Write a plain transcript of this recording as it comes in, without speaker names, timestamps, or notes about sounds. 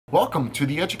Welcome to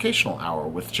the Educational Hour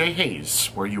with Jay Hayes,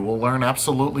 where you will learn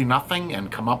absolutely nothing and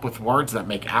come up with words that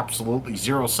make absolutely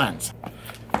zero sense.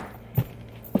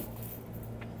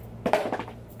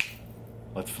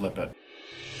 Let's flip it.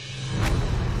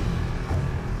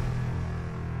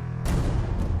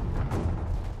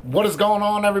 What is going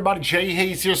on, everybody? Jay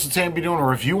Hayes here. So today I'll be doing a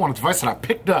review on a device that I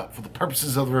picked up for the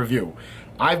purposes of the review.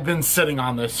 I've been sitting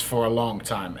on this for a long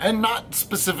time, and not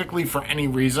specifically for any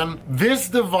reason. This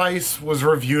device was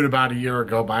reviewed about a year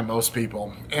ago by most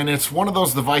people, and it's one of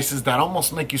those devices that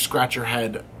almost make you scratch your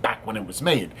head back when it was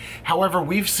made. However,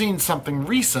 we've seen something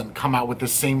recent come out with the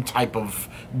same type of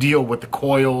deal with the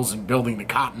coils and building the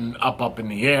cotton up in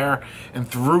the air and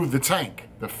through the tank.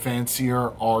 The fancier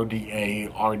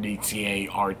RDA, RDTA,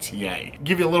 RTA.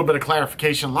 Give you a little bit of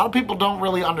clarification. A lot of people don't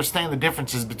really understand the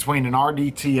differences between an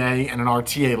RDTA and an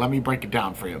RTA. Let me break it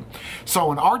down for you.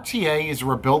 So an RTA is a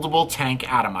rebuildable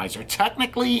tank atomizer.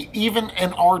 Technically, even an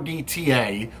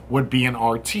RDTA would be an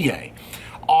RTA.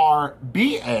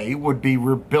 RBA would be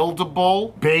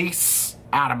rebuildable base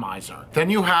atomizer. Then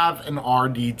you have an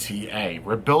RDTA,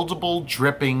 rebuildable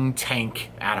dripping tank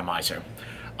atomizer.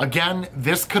 Again,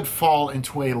 this could fall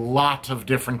into a lot of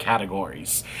different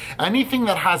categories. Anything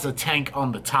that has a tank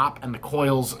on the top and the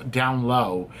coils down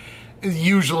low is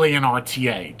usually an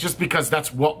RTA, just because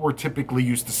that's what we're typically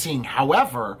used to seeing.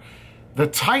 However, the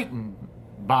Titan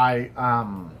by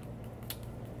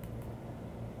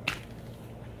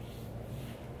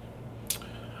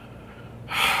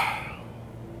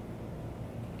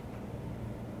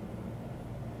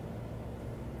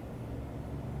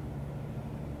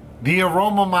the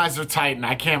Aromomizer Titan,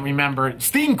 I can't remember.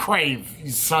 Steam Crave,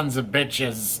 you sons of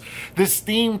bitches. The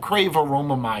Steam Crave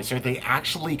Aromomizer, they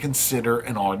actually consider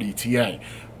an RDTA.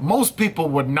 Most people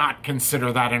would not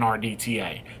consider that an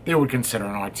RDTA. They would consider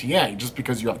an RTA, just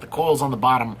because you have the coils on the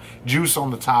bottom, juice on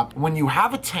the top. When you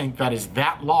have a tank that is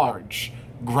that large,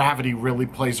 gravity really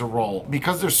plays a role.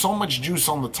 Because there's so much juice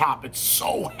on the top, it's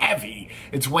so heavy,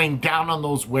 it's weighing down on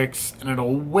those wicks, and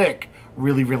it'll wick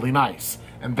really, really nice.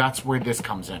 And that's where this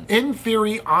comes in. In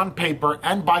theory, on paper,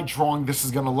 and by drawing, this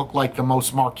is gonna look like the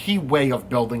most marquee way of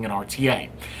building an RTA.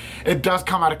 It does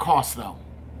come at a cost, though.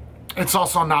 It's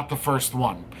also not the first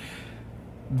one.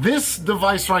 This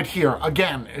device right here,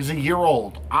 again, is a year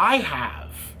old. I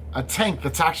have a tank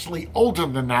that's actually older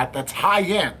than that, that's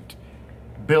high-end,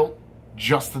 built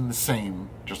just in the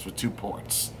same, just with 2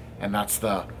 ports. And that's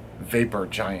the Vapor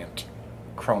Giant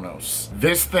Kronos.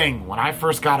 This thing, when I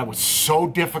first got it, was so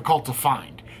difficult to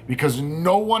find because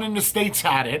no one in the States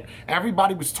had it.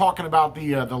 Everybody was talking about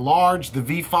the large, the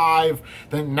V5,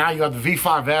 then now you have the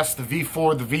V5S, the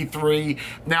V4, the V3.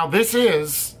 Now this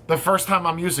is the first time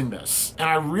I'm using this, and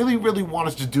I really, really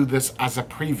wanted to do this as a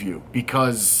preview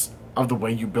because of the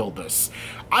way you build this.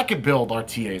 I could build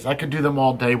RTAs. I could do them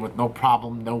all day with no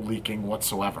problem, no leaking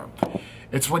whatsoever.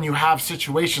 It's when you have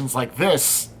situations like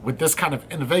this, with this kind of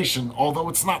innovation, although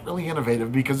it's not really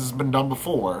innovative because it's been done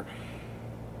before,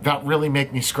 that really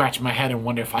make me scratch my head and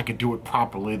wonder if I could do it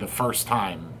properly the first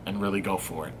time and really go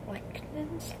for it.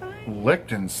 Liechtenstein?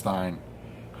 Liechtenstein.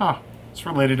 Huh. It's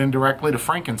related indirectly to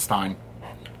Frankenstein.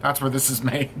 That's where this is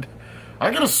made.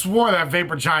 I could have swore that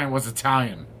Vapor Giant was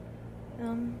Italian.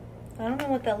 I don't know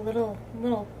what that little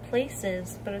place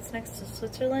is, but it's next to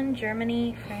Switzerland,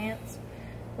 Germany, France.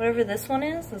 Whatever this one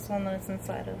is, this one that it's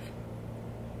inside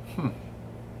of.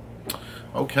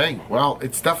 Okay, well,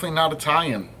 it's definitely not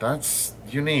Italian. That's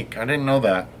unique. I didn't know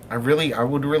that. I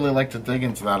would really like to dig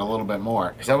into that a little bit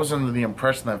more, because I was under the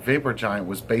impression that Vapor Giant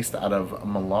was based out of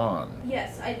Milan.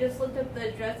 Yes, I just looked up the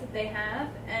address that they have,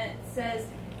 and it says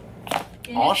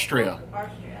Austria.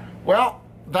 Austria. Well,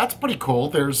 that's pretty cool.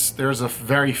 There's a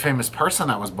very famous person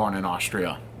that was born in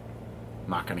Austria. I'm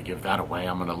not going to give that away.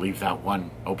 I'm going to leave that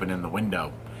one open in the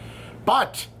window.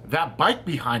 But that bike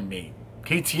behind me,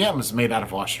 KTM, is made out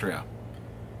of Austria.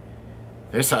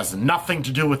 This has nothing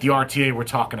to do with the RTA we're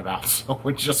talking about, so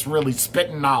we're just really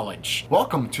spitting knowledge.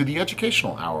 Welcome to the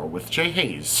Educational Hour with Jay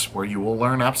Hayes, where you will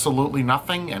learn absolutely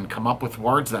nothing and come up with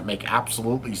words that make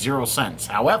absolutely zero sense.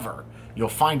 However, you'll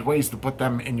find ways to put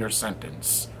them in your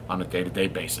sentence on a day-to-day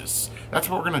basis. That's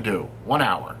what we're gonna do. 1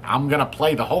 hour. I'm gonna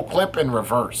play the whole clip in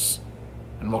reverse,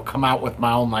 and we'll come out with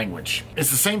my own language.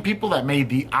 It's the same people that made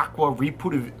the Aqua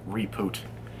Repoot.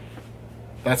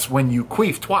 That's when you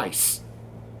queef twice.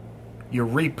 You're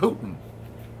re-Putin.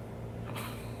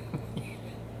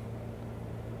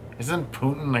 Isn't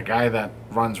Putin the guy that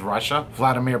runs Russia?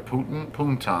 Vladimir Putin?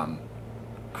 Puntan.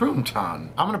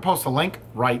 Krumtan. I'm gonna post a link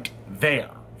right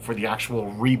there for the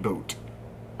actual reboot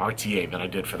RTA that I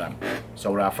did for them.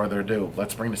 So without further ado,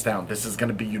 let's bring this down. This is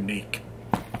gonna be unique.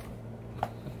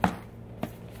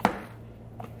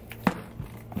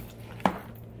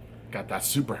 Got that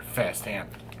super fast hand.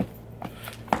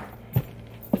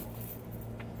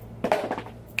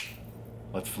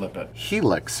 Let's flip it.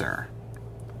 Hellixer.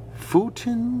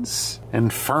 Footoon's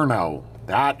Inferno.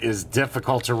 That is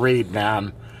difficult to read,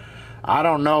 man. I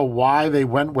don't know why they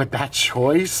went with that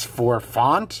choice for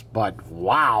font, but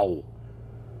wow.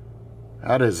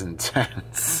 That is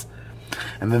intense.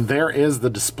 And then there is the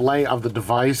display of the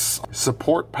device,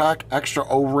 support pack, extra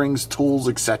O-rings, tools,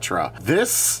 etc.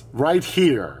 This right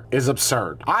here is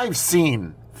absurd. I've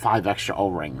seen 5 extra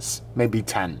O-rings, maybe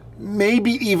 10,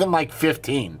 maybe even like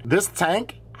 15. This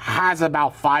tank has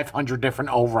about 500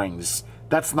 different O-rings.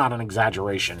 That's not an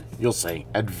exaggeration. You'll see.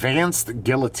 Advanced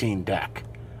guillotine deck.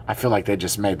 I feel like they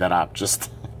just made that up just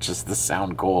to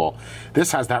sound cool.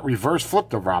 This has that reverse flip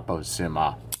to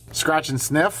Raposima. Scratch and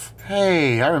sniff.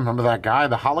 Hey, I remember that guy,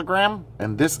 the hologram.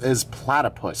 And this is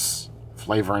platypus,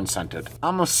 flavor and scented.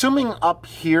 I'm assuming up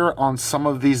here on some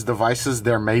of these devices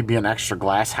there may be an extra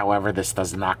glass. However, this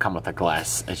does not come with a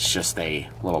glass. It's just a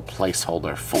little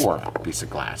placeholder for a piece of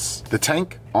glass. The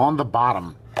tank on the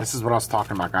bottom. This is what I was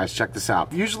talking about, guys. Check this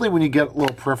out. Usually when you get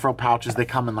little peripheral pouches, they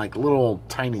come in like little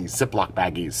tiny Ziploc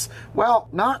baggies. Well,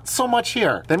 not so much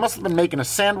here. They must have been making a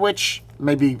sandwich,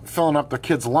 maybe filling up their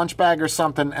kid's lunch bag or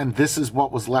something, and this is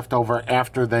what was left over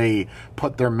after they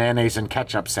put their mayonnaise and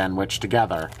ketchup sandwich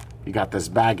together. You got this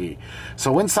baggie.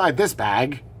 So inside this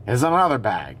bag is another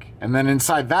bag. And then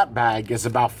inside that bag is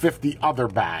about 50 other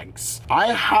bags. I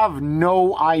have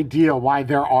no idea why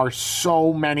there are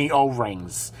so many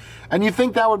O-rings. And you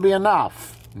think that would be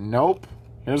enough? Nope.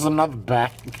 Here's another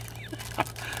bag.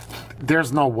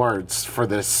 There's no words for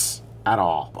this at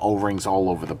all. O-rings all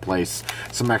over the place.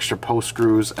 Some extra post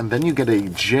screws. And then you get a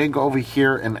jig over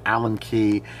here, an Allen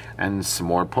key, and some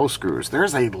more post screws.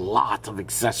 There's a lot of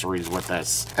accessories with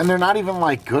this. And they're not even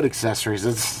like good accessories.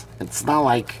 It's not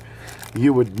like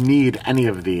you would need any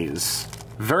of these.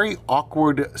 Very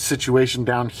awkward situation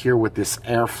down here with this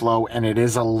airflow, and it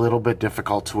is a little bit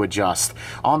difficult to adjust.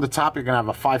 On the top, you're gonna have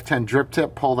a 510 drip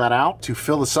tip, pull that out. To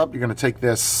fill this up, you're gonna take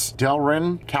this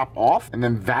Delrin cap off, and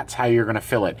then that's how you're gonna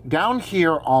fill it. Down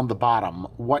here on the bottom,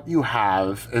 what you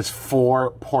have is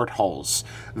 4 portholes.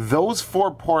 Those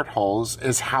 4 portholes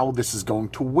is how this is going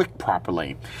to wick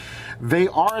properly. They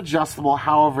are adjustable,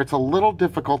 however, it's a little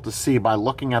difficult to see by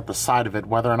looking at the side of it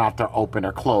whether or not they're open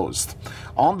or closed.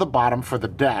 On the bottom for the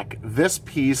deck, this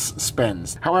piece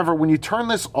spins. However, when you turn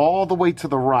this all the way to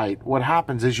the right, what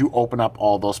happens is you open up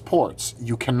all those ports.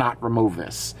 You cannot remove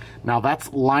this. Now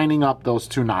that's lining up those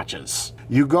 2 notches.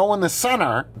 You go in the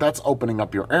center, that's opening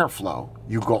up your airflow.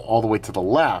 You go all the way to the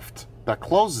left, that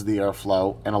closes the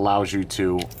airflow and allows you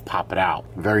to pop it out.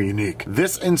 Very unique.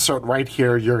 This insert right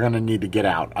here, you're gonna need to get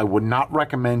out. I would not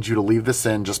recommend you to leave this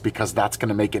in just because that's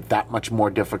gonna make it that much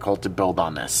more difficult to build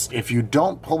on this. If you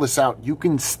don't pull this out, you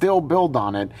can still build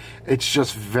on it. It's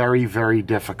just very, very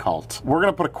difficult. We're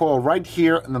gonna put a coil right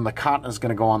here and then the cotton is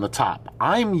gonna go on the top.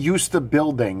 I'm used to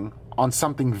building on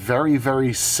something very,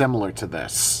 very similar to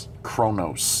this.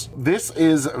 Kronos. This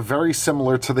is very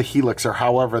similar to the Hellixer.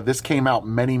 However, this came out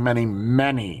many, many,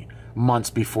 many months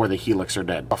before the Hellixer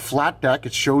did. A flat deck,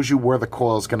 it shows you where the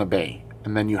coil is going to be.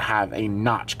 And then you have a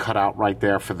notch cut out right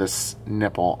there for this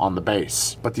nipple on the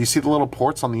base. But do you see the little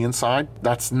ports on the inside?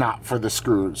 That's not for the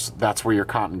screws. That's where your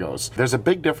cotton goes. There's a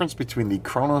big difference between the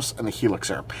Kronos and the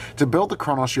Hellixer. To build the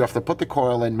Kronos, you have to put the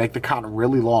coil in, make the cotton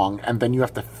really long, and then you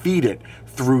have to feed it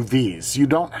through these. You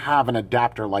don't have an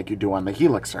adapter like you do on the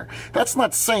Hellixer. That's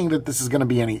not saying that this is going to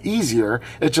be any easier.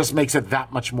 It just makes it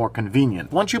that much more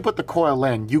convenient. Once you put the coil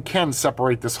in, you can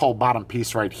separate this whole bottom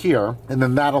piece right here, and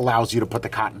then that allows you to put the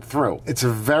cotton through. It's a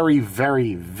very,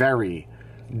 very, very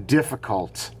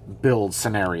difficult build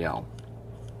scenario.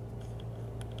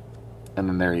 And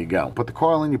then there you go. Put the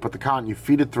coil in, you put the cotton, you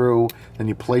feed it through, then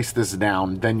you place this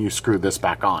down, then you screw this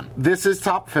back on. This is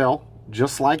top fill,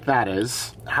 just like that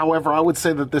is. However, I would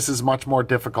say that this is much more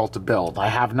difficult to build. I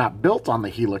have not built on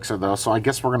the Hellixer though, so I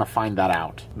guess we're gonna find that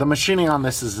out. The machining on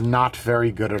this is not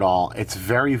very good at all. It's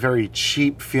very, very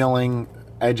cheap feeling.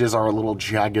 Edges are a little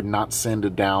jagged, not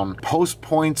sanded down. Post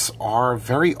points are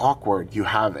very awkward. You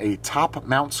have a top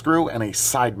mount screw and a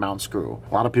side mount screw.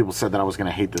 A lot of people said that I was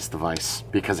gonna hate this device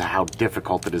because of how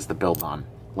difficult it is to build on.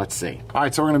 Let's see. All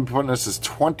right, so we're gonna be putting this as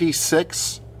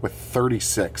 26 with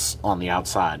 36 on the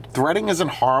outside. Threading isn't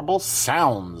horrible.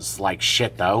 Sounds like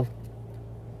shit though.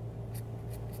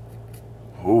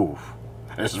 Ooh,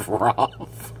 that is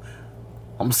rough.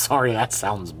 I'm sorry, that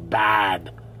sounds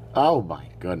bad. Oh my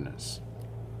goodness.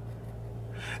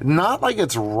 Not like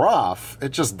it's rough, it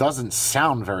just doesn't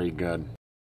sound very good.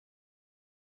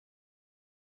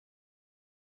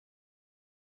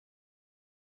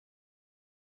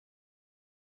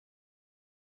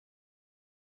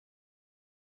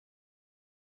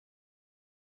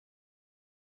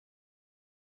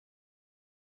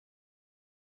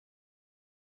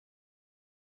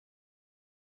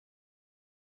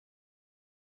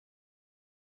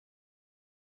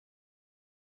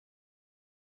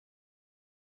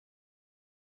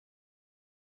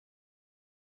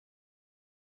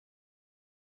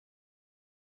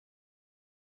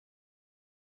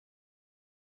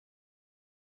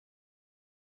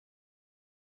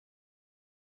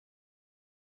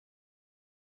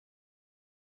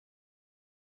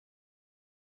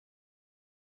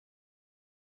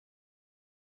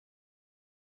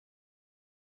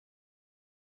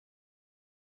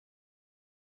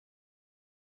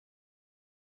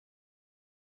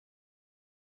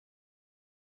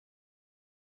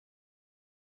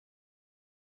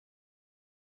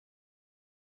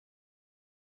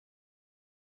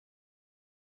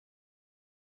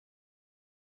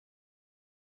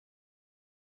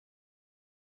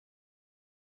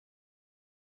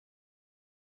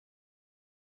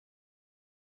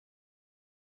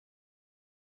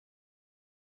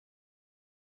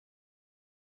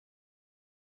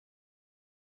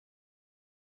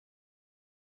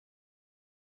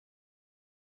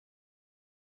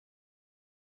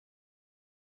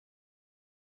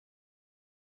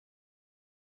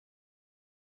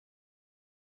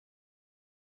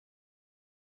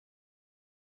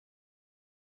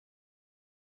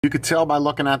 You could tell by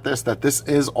looking at this that this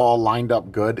is all lined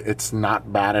up good. It's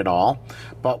not bad at all.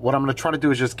 But what I'm going to try to do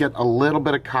is just get a little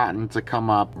bit of cotton to come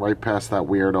up right past that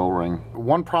weird O-ring.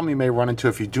 One problem you may run into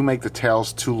if you do make the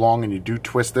tails too long and you do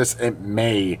twist this, it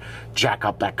may jack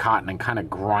up that cotton and kind of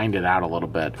grind it out a little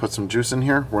bit. Put some juice in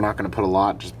here. We're not going to put a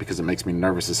lot just because it makes me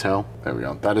nervous as hell. There we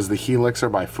go. That is the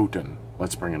Hellixer by Footoon.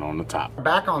 Let's bring it on the top.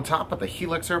 Back on top of the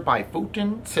Hellixer by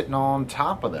Footoon, sitting on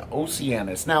top of the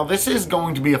Oceanus. Now, this is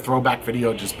going to be a throwback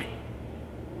video,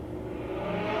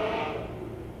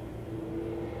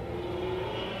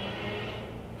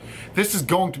 This is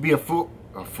going to be a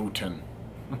Footoon.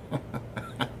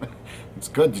 It's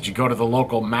good. Did you go to the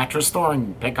local mattress store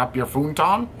and pick up your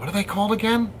futon? What are they called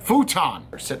again? Futon.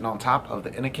 We're sitting on top of the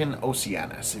Inikin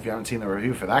Oceanus. If you haven't seen the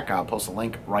review for that guy, I'll post a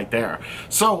link right there.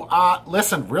 So,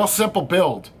 listen, real simple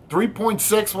build.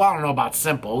 3.6, well, I don't know about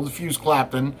simple. The Fuse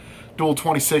Clapton, dual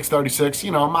 2636,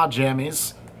 you know, my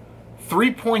jammies.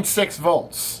 3.6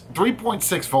 volts.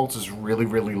 3.6 volts is really,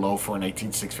 really low for an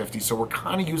 18650, so we're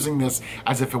kind of using this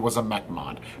as if it was a mech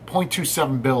mod.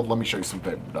 0.27 build, let me show you some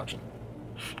vapor reduction.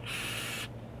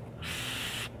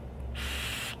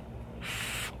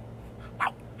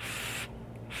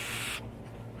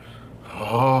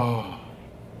 Oh,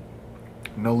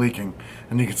 no leaking.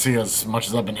 And you can see as much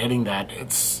as I've been hitting that,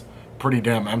 it's pretty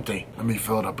damn empty. Let me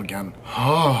fill it up again.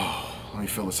 Oh. Let me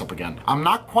fill this up again. I'm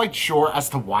not quite sure as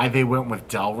to why they went with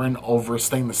Delrin over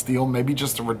stainless steel, maybe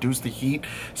just to reduce the heat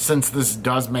since this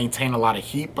does maintain a lot of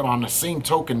heat, but on the same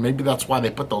token, maybe that's why they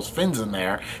put those fins in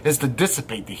there, is to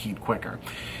dissipate the heat quicker.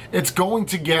 It's going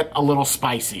to get a little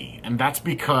spicy, and that's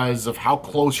because of how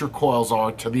close your coils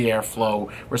are to the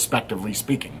airflow, respectively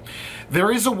speaking.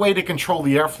 There is a way to control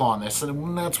the airflow on this,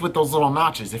 and that's with those little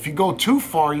notches. If you go too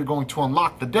far, you're going to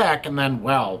unlock the deck, and then,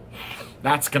 well,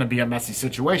 that's going to be a messy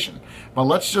situation. But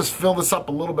let's just fill this up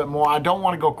a little bit more. I don't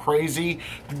want to go crazy.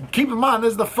 Keep in mind, this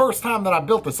is the first time that I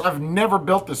built this. I've never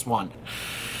built this one.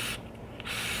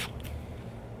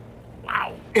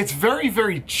 Wow. It's very,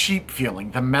 very cheap feeling,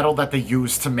 the metal that they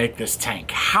use to make this tank.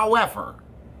 However,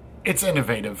 it's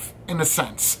innovative in a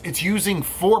sense. It's using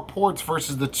 4 ports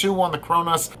versus the 2 on the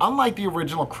Kronos. Unlike the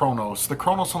original Kronos, the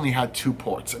Kronos only had 2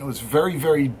 ports, and it was very,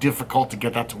 very difficult to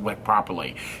get that to work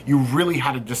properly. You really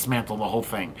had to dismantle the whole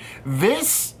thing.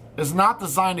 This is not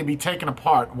designed to be taken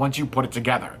apart once you put it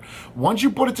together. Once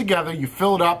you put it together, you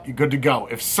fill it up, you're good to go.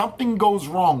 If something goes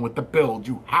wrong with the build,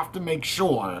 you have to make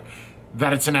sure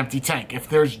that it's an empty tank. If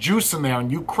there's juice in there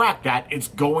and you crack that, it's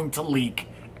going to leak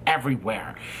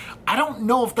everywhere. I don't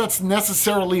know if that's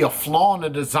necessarily a flaw in the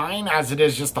design as it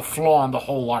is just a flaw in the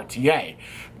whole RTA.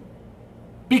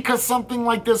 Because something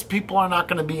like this, people are not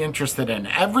going to be interested in.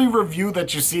 Every review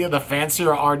that you see of the fancier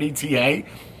RTA,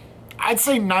 I'd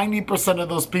say 90% of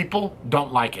those people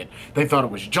don't like it. They thought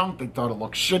it was junk, they thought it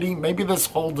looked shitty. Maybe this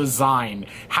whole design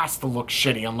has to look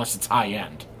shitty unless it's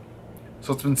high-end.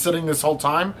 So it's been sitting this whole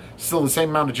time, still the same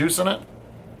amount of juice in it.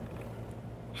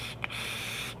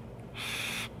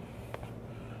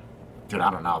 Dude, I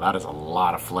don't know, that is a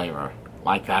lot of flavor.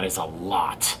 Like, that is a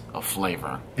lot of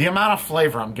flavor. The amount of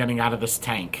flavor I'm getting out of this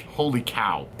tank, holy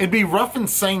cow. It'd be rough in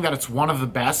saying that it's one of the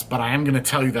best, but I am gonna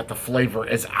tell you that the flavor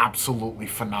is absolutely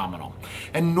phenomenal.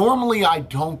 And normally I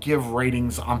don't give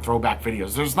ratings on throwback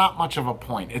videos. There's not much of a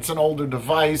point. It's an older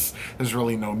device, there's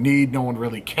really no need, no one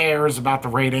really cares about the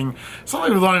rating. Some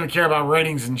people don't even care about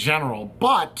ratings in general,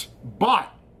 but,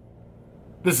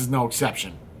 this is no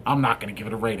exception. I'm not gonna give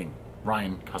it a rating.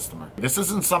 Ryan, customer. This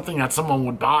isn't something that someone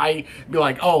would buy, be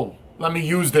like, oh, let me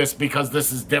use this because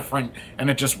this is different and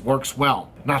it just works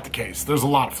well. Not the case. There's a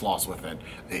lot of flaws with it.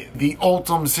 The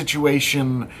Ultim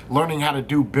situation, learning how to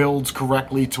do builds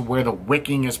correctly to where the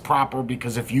wicking is proper,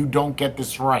 because if you don't get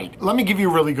this right, let me give you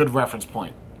a really good reference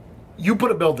point. You put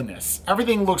a build in this.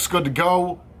 Everything looks good to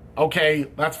go. Okay,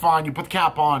 that's fine. You put the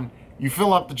cap on. You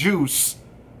fill up the juice.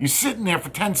 You sit in there for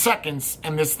 10 seconds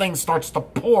and this thing starts to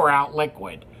pour out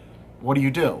liquid. What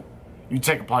do? You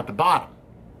take apart the bottom.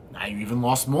 Now you even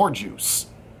lost more juice.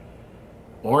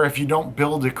 Or if you don't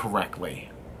build it correctly,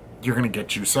 you're going to get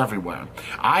juice everywhere.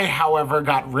 I, however,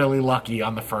 got really lucky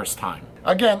on the first time.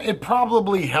 Again, it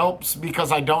probably helps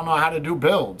because I don't know how to do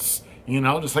builds. You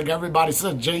know, just like everybody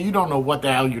said, Jay, you don't know what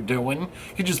the hell you're doing.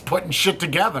 You're just putting shit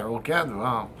together. Okay,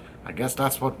 well, I guess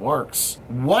that's what works.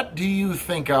 What do you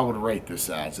think I would rate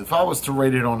this as? If I was to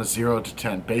rate it on a 0 to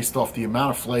 10, based off the amount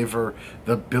of flavor,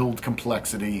 the build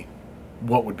complexity,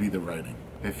 what would be the rating?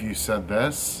 If you said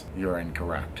this, you're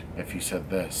incorrect. If you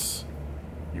said this,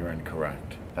 you're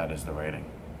incorrect. That is the rating.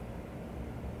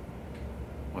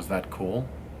 Was that cool?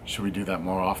 Should we do that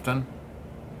more often?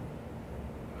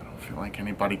 I don't feel like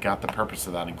anybody got the purpose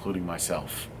of that, including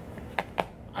myself.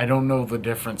 I don't know the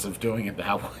difference of doing it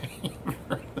that way.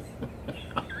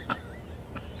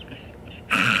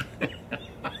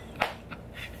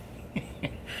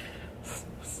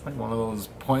 It's like one of those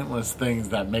pointless things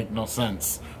that make no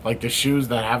sense. Like the shoes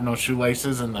that have no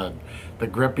shoelaces and the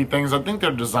grippy things. I think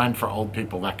they're designed for old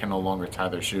people that can no longer tie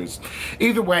their shoes.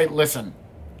 Either way, listen,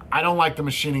 I don't like the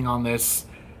machining on this.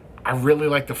 I really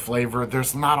like the flavor.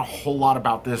 There's not a whole lot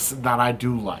about this that I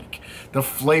do like. The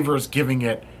flavor is giving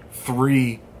it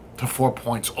 3 to 4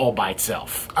 points all by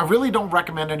itself. I really don't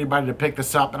recommend anybody to pick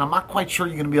this up, and I'm not quite sure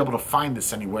you're going to be able to find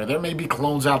this anywhere. There may be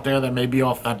clones out there, there may be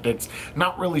authentics,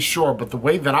 not really sure, but the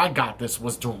way that I got this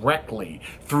was directly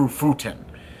through Footoon.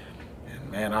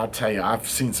 Man, I'll tell you, I've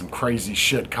seen some crazy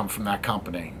shit come from that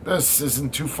company. This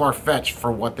isn't too far-fetched for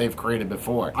what they've created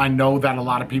before. I know that a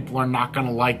lot of people are not going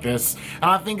to like this, and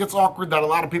I think it's awkward that a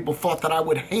lot of people thought that I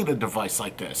would hate a device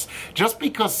like this. Just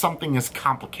because something is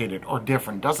complicated or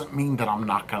different doesn't mean that I'm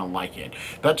not going to like it.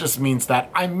 That just means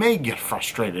that I may get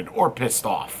frustrated or pissed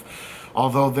off.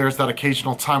 Although there's that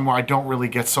occasional time where I don't really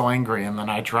get so angry, and then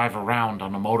I drive around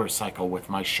on a motorcycle with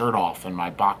my shirt off and my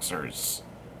boxers,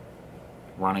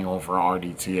 running over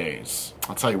RTAs.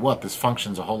 I'll tell you what, this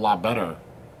functions a whole lot better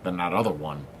than that other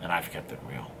one, and I've kept it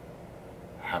real.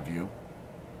 Have you?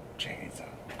 Jesus.